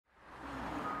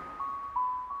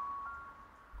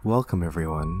Welcome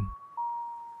everyone.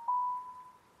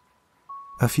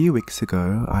 A few weeks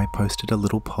ago, I posted a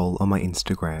little poll on my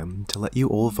Instagram to let you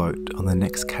all vote on the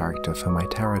next character for my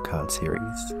tarot card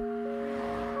series.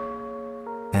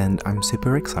 And I'm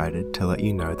super excited to let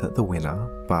you know that the winner,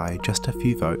 by just a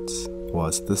few votes,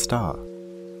 was the Star.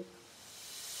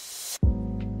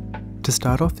 To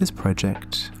start off this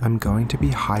project, I'm going to be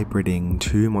hybriding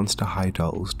two Monster High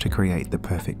dolls to create the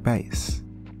perfect base.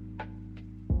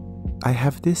 I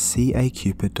have this CA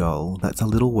Cupid doll that's a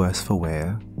little worse for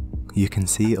wear. You can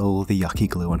see all the yucky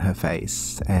glue on her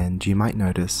face, and you might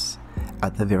notice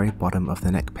at the very bottom of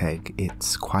the neck peg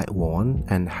it's quite worn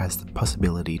and has the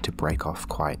possibility to break off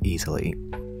quite easily.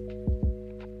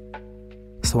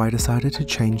 So I decided to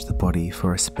change the body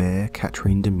for a spare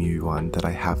Catrine DeMew one that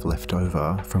I have left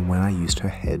over from when I used her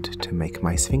head to make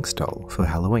my Sphinx doll for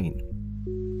Halloween.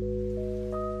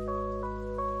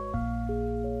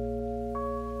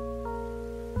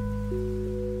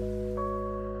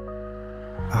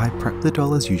 I prepped the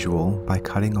doll as usual by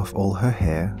cutting off all her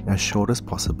hair as short as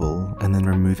possible and then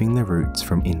removing the roots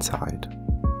from inside.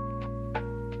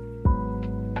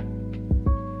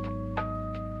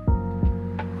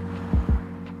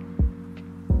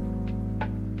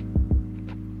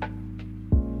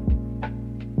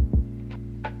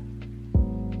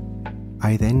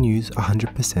 I then use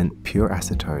 100% pure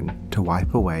acetone to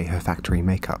wipe away her factory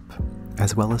makeup,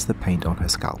 as well as the paint on her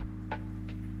scalp.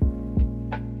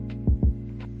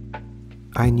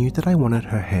 I knew that I wanted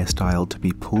her hairstyle to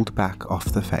be pulled back off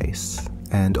the face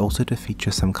and also to feature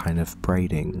some kind of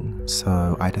braiding,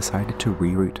 so I decided to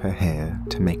reroute her hair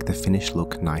to make the finished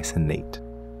look nice and neat.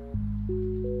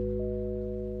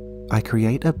 I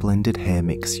create a blended hair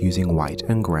mix using white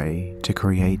and grey to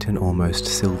create an almost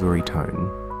silvery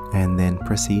tone, and then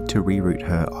proceed to reroute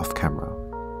her off camera.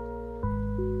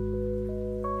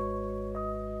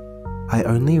 I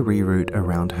only reroute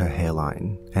around her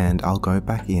hairline, and I'll go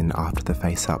back in after the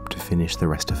face up to finish the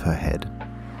rest of her head.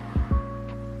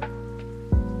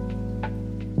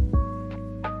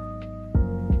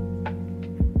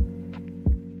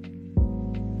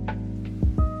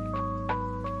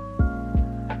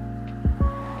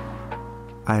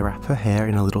 I wrap her hair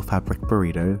in a little fabric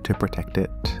burrito to protect it,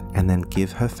 and then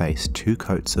give her face 2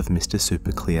 coats of Mr.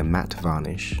 Super Clear matte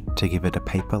varnish to give it a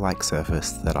paper-like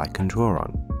surface that I can draw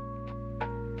on.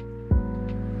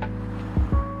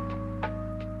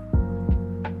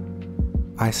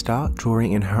 I start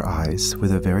drawing in her eyes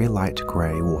with a very light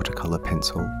grey watercolour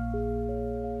pencil.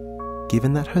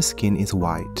 Given that her skin is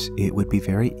white, it would be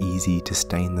very easy to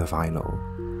stain the vinyl.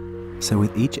 So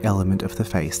with each element of the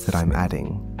face that I'm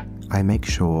adding, I make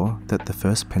sure that the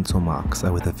first pencil marks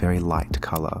are with a very light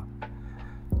colour,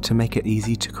 to make it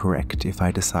easy to correct if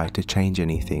I decide to change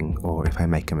anything or if I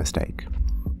make a mistake.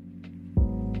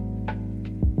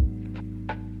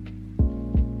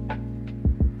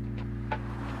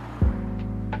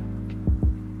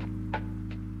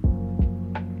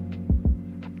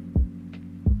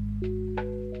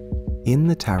 In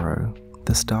the tarot,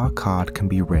 the star card can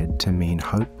be read to mean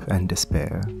hope and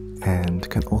despair, and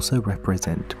can also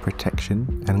represent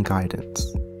protection and guidance.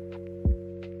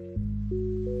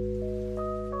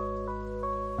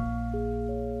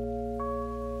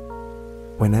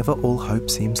 Whenever all hope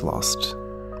seems lost,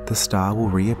 the star will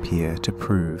reappear to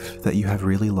prove that you have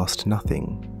really lost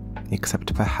nothing,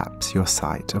 except perhaps your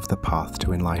sight of the path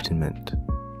to enlightenment.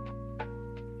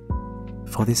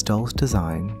 For this doll's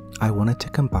design, I wanted to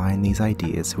combine these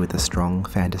ideas with a strong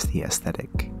fantasy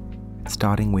aesthetic,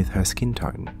 starting with her skin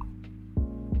tone.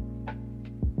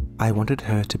 I wanted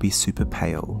her to be super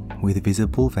pale, with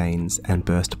visible veins and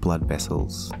burst blood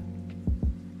vessels.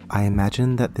 I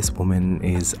imagine that this woman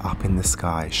is up in the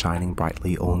sky shining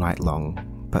brightly all night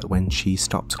long, but when she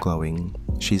stops glowing,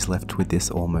 she's left with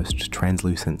this almost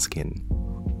translucent skin.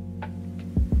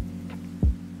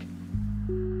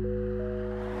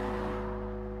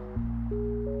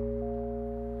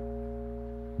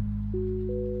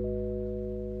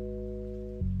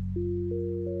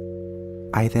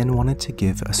 I then wanted to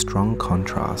give a strong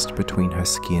contrast between her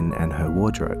skin and her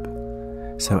wardrobe,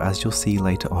 so as you'll see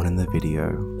later on in the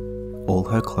video, all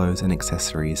her clothes and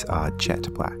accessories are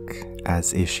jet black,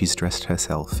 as if she's dressed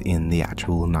herself in the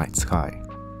actual night sky.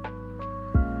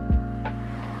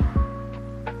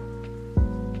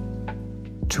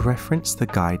 To reference the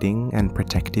guiding and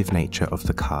protective nature of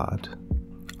the card,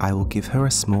 I will give her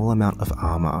a small amount of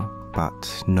armor,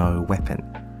 but no weapon.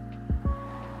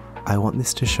 I want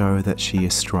this to show that she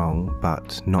is strong,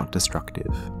 but not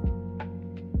destructive.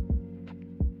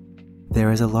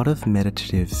 There is a lot of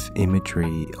meditative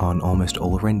imagery on almost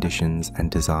all renditions and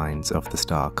designs of the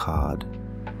star card,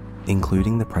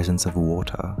 including the presence of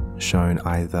water, shown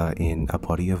either in a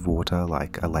body of water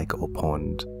like a lake or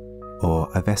pond, or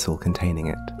a vessel containing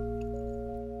it.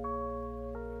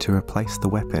 To replace the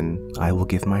weapon, I will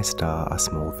give my star a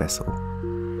small vessel.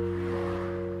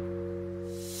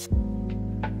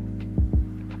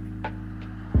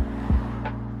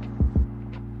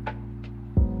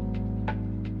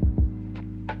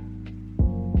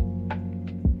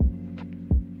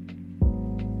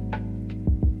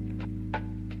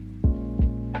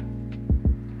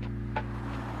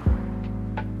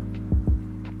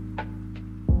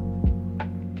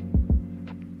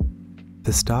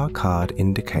 The star card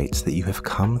indicates that you have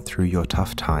come through your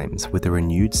tough times with a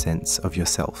renewed sense of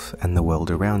yourself and the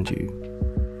world around you.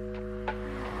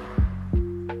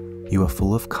 You are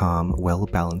full of calm,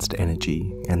 well-balanced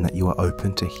energy, and that you are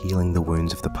open to healing the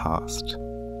wounds of the past.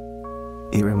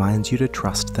 It reminds you to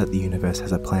trust that the universe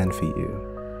has a plan for you.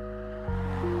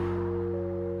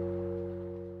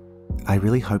 I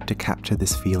really hope to capture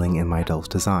this feeling in my doll's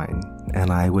design,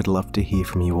 and I would love to hear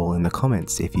from you all in the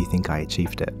comments if you think I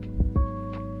achieved it.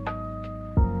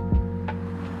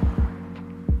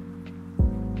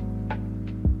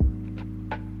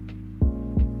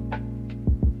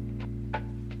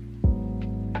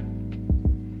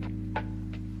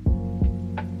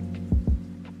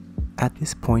 At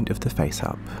this point of the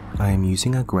face-up, I am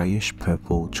using a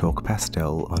greyish-purple chalk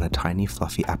pastel on a tiny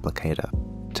fluffy applicator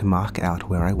to mark out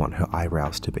where I want her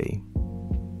eyebrows to be.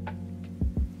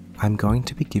 I'm going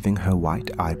to be giving her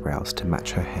white eyebrows to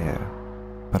match her hair,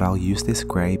 but I'll use this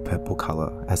grey-purple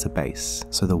colour as a base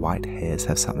so the white hairs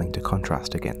have something to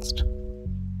contrast against.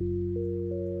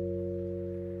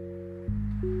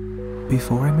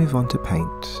 Before I move on to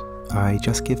paint, I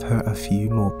just give her a few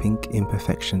more pink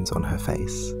imperfections on her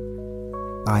face.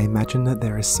 I imagine that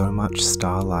there is so much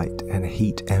starlight and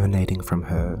heat emanating from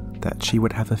her that she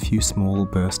would have a few small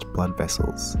burst blood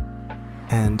vessels,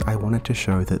 and I wanted to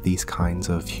show that these kinds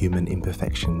of human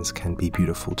imperfections can be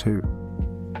beautiful too.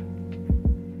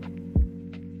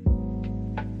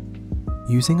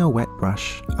 Using a wet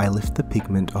brush, I lift the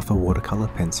pigment off a watercolour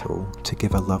pencil to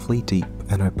give a lovely deep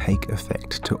and opaque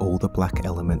effect to all the black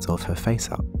elements of her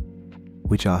face-up,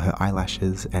 which are her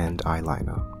eyelashes and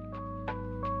eyeliner.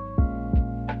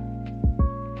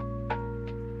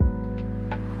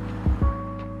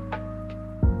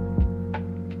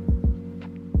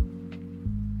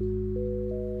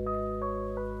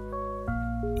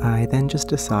 I then just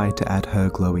decide to add her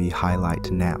glowy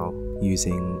highlight now,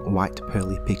 using white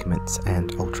pearly pigments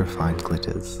and ultra-fine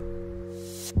glitters.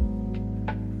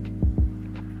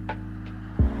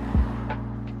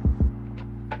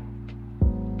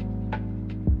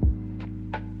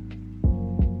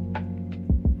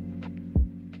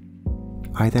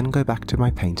 I then go back to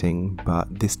my painting,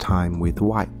 but this time with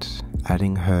white,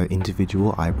 adding her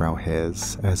individual eyebrow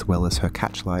hairs as well as her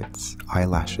catchlights,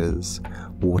 eyelashes,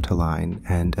 waterline,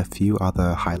 and a few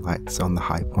other highlights on the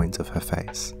high points of her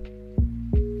face.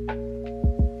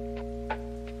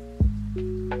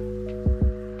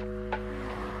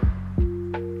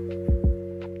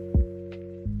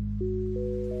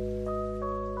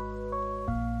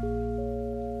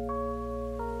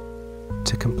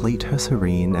 To complete her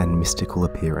serene and mystical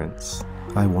appearance,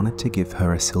 I wanted to give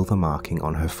her a silver marking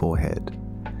on her forehead.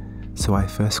 So I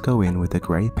first go in with a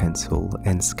grey pencil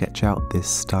and sketch out this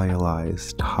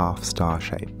stylized half-star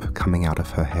shape coming out of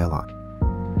her hairline.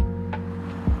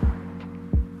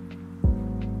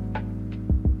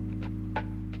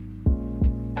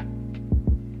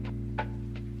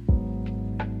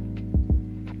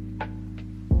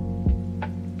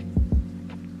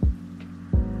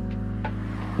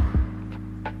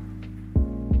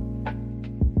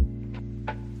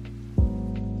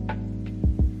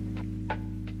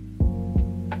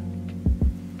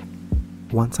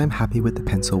 Once I'm happy with the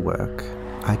pencil work,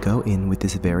 I go in with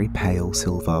this very pale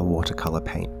silver watercolour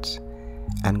paint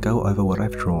and go over what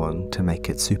I've drawn to make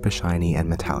it super shiny and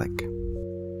metallic.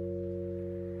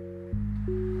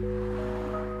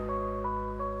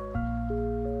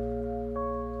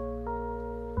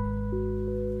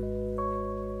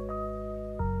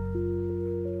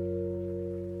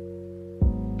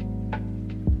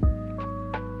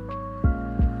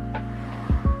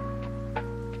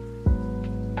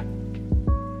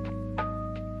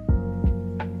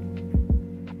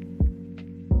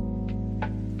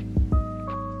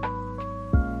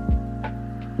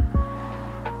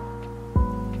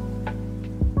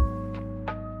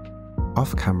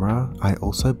 Off camera, I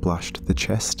also blushed the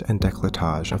chest and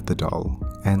décolletage of the doll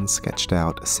and sketched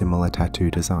out a similar tattoo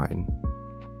design.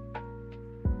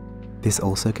 This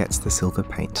also gets the silver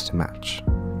paint to match.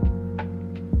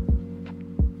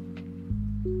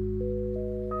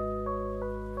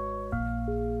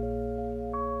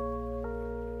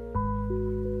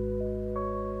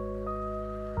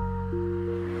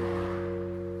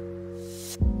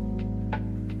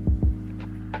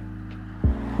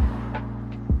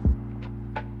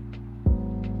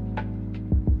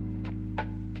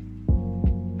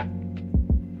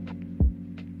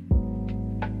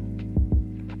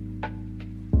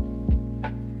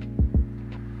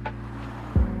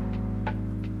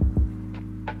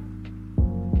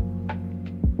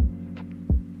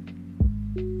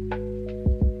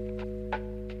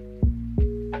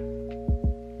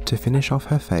 To finish off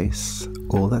her face,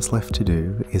 all that's left to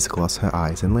do is gloss her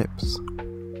eyes and lips.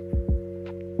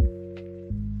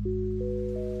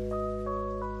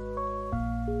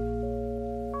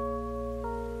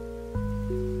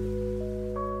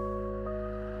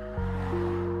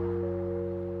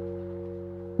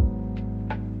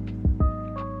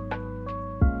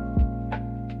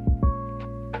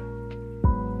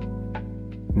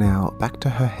 Now, back to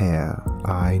her hair.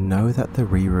 I know that the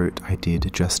reroute I did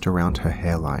just around her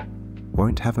hairline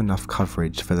won't have enough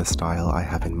coverage for the style I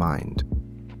have in mind,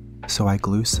 so I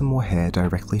glue some more hair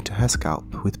directly to her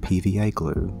scalp with PVA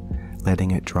glue,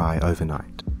 letting it dry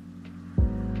overnight.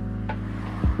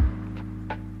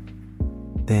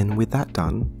 Then with that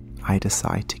done, I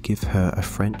decide to give her a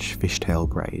French fishtail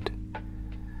braid.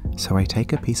 So I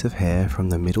take a piece of hair from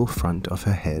the middle front of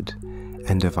her head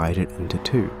and divide it into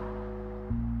two.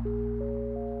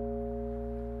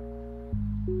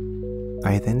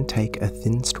 I then take a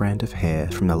thin strand of hair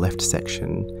from the left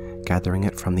section, gathering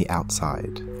it from the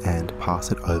outside, and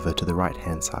pass it over to the right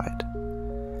hand side.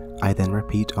 I then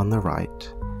repeat on the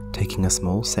right, taking a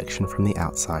small section from the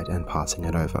outside and passing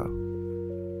it over.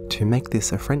 To make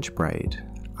this a French braid,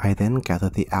 I then gather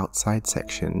the outside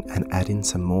section and add in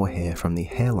some more hair from the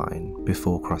hairline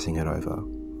before crossing it over.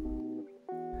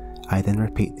 I then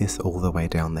repeat this all the way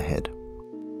down the head.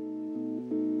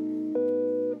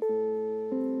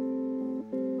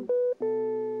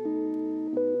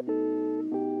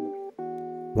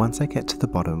 Once I get to the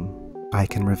bottom, I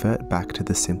can revert back to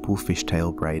the simple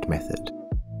fishtail braid method.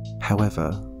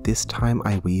 However, this time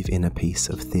I weave in a piece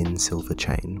of thin silver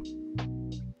chain.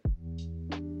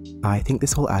 I think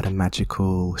this will add a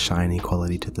magical, shiny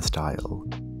quality to the style,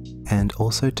 and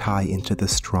also tie into the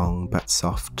strong but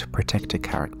soft protector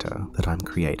character that I'm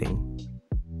creating.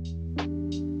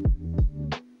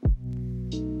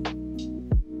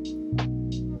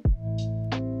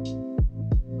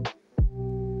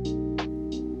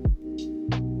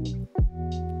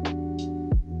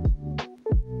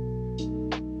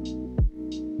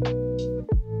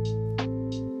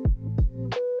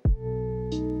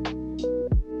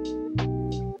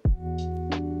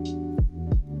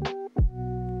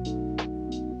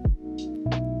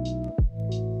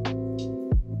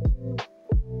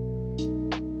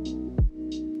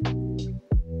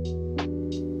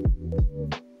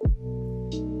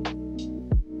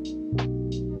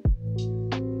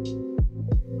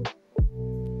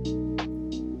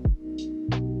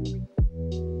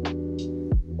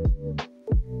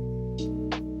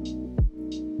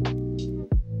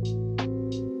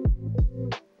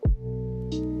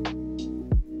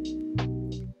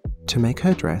 To make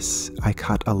her dress, I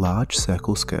cut a large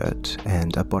circle skirt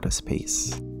and a bodice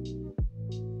piece.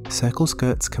 Circle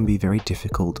skirts can be very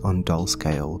difficult on doll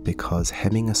scale because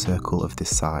hemming a circle of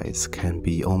this size can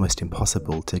be almost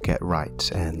impossible to get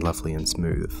right and lovely and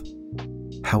smooth.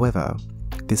 However,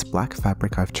 this black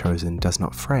fabric I've chosen does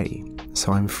not fray,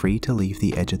 so I'm free to leave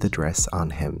the edge of the dress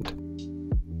unhemmed.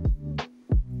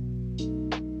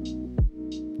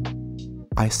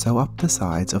 I sew up the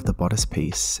sides of the bodice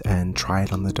piece and try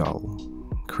it on the doll,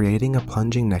 creating a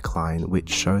plunging neckline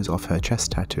which shows off her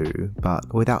chest tattoo,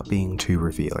 but without being too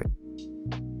revealing.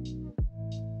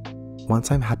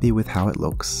 Once I'm happy with how it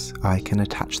looks, I can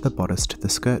attach the bodice to the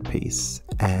skirt piece,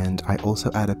 and I also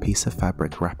add a piece of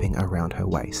fabric wrapping around her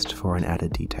waist for an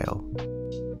added detail.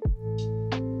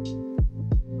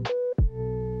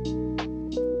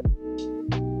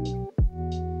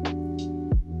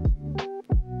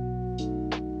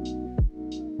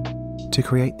 To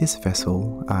create this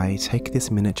vessel, I take this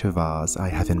miniature vase I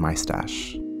have in my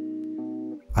stash.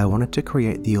 I wanted to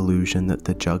create the illusion that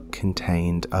the jug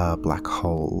contained a black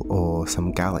hole or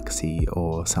some galaxy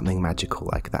or something magical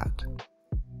like that.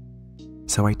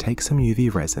 So I take some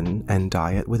UV resin and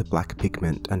dye it with black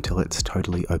pigment until it's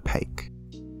totally opaque.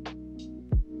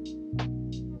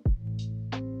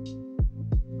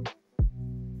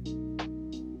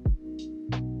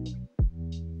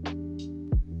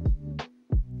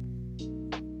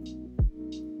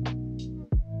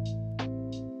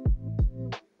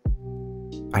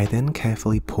 I then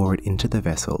carefully pour it into the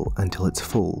vessel until it's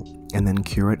full, and then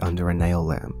cure it under a nail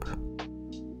lamp.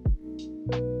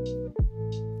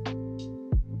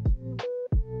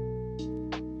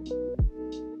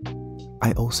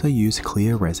 I also use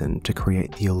clear resin to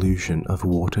create the illusion of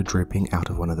water dripping out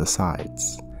of one of the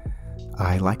sides.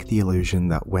 I like the illusion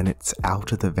that when it's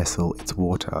out of the vessel it's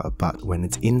water, but when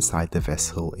it's inside the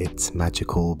vessel it's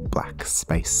magical black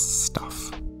space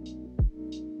stuff.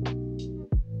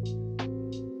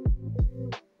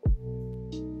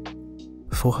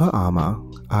 For her armour,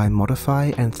 I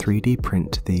modify and 3D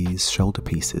print these shoulder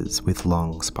pieces with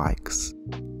long spikes.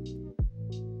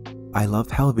 I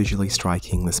love how visually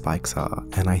striking the spikes are,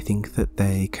 and I think that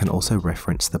they can also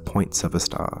reference the points of a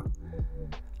star.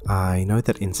 I know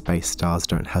that in space stars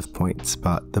don't have points,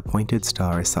 but the pointed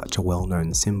star is such a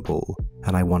well-known symbol,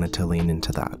 and I wanted to lean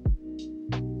into that.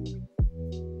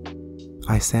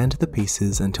 I sand the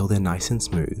pieces until they're nice and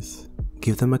smooth,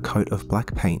 give them a coat of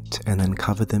black paint, and then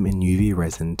cover them in UV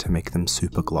resin to make them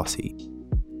super glossy.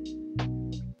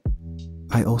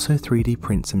 I also 3D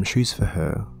print some shoes for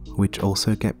her, which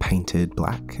also get painted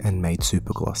black and made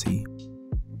super glossy.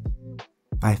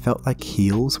 I felt like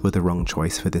heels were the wrong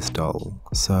choice for this doll,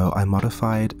 so I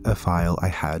modified a file I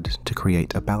had to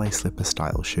create a ballet slipper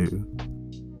style shoe.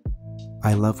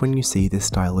 I love when you see this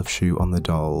style of shoe on the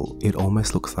doll, it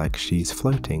almost looks like she's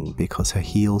floating because her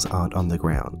heels aren't on the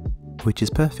ground, which is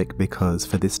perfect because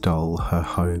for this doll her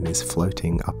home is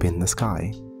floating up in the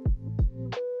sky.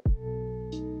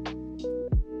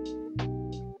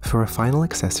 For a final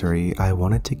accessory, I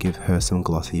wanted to give her some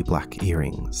glossy black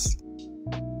earrings.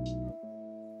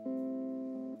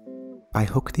 I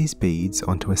hook these beads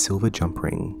onto a silver jump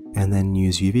ring and then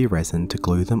use UV resin to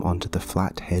glue them onto the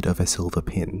flat head of a silver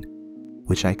pin,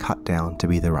 which I cut down to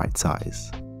be the right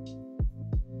size.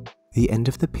 The end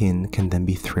of the pin can then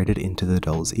be threaded into the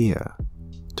doll's ear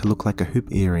to look like a hoop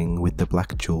earring with the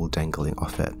black jewel dangling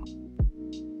off it.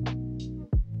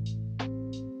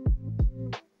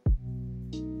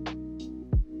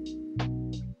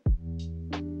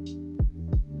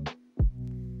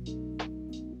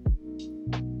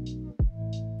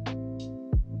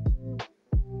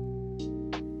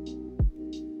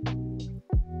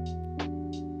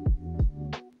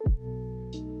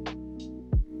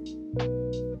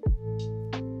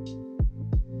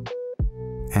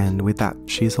 And with that,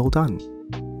 she's all done.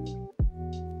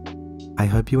 I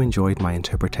hope you enjoyed my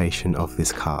interpretation of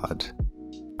this card.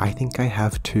 I think I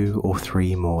have 2 or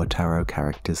 3 more tarot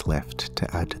characters left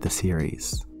to add to the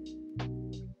series.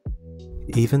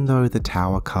 Even though the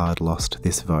Tower card lost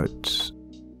this vote,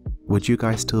 would you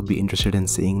guys still be interested in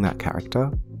seeing that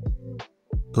character?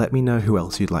 Let me know who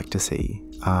else you'd like to see.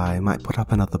 I might put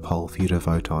up another poll for you to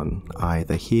vote on,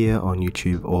 either here on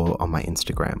YouTube or on my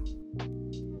Instagram.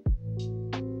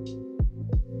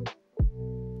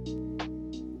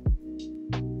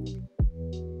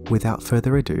 Without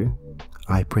further ado,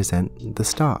 I present the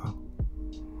star.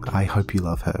 I hope you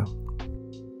love her.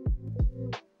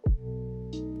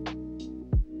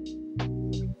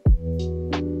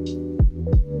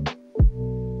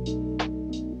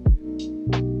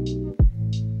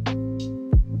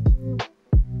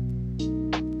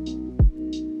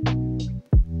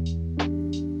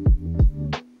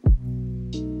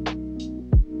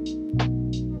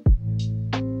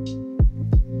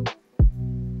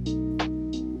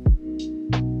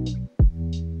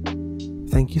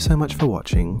 Thank you so much for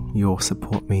watching, your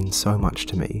support means so much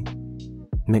to me.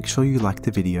 Make sure you like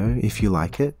the video if you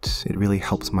like it really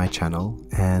helps my channel,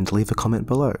 and leave a comment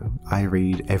below, I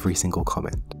read every single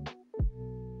comment.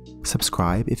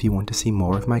 Subscribe if you want to see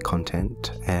more of my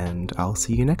content, and I'll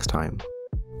see you next time.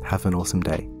 Have an awesome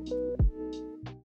day.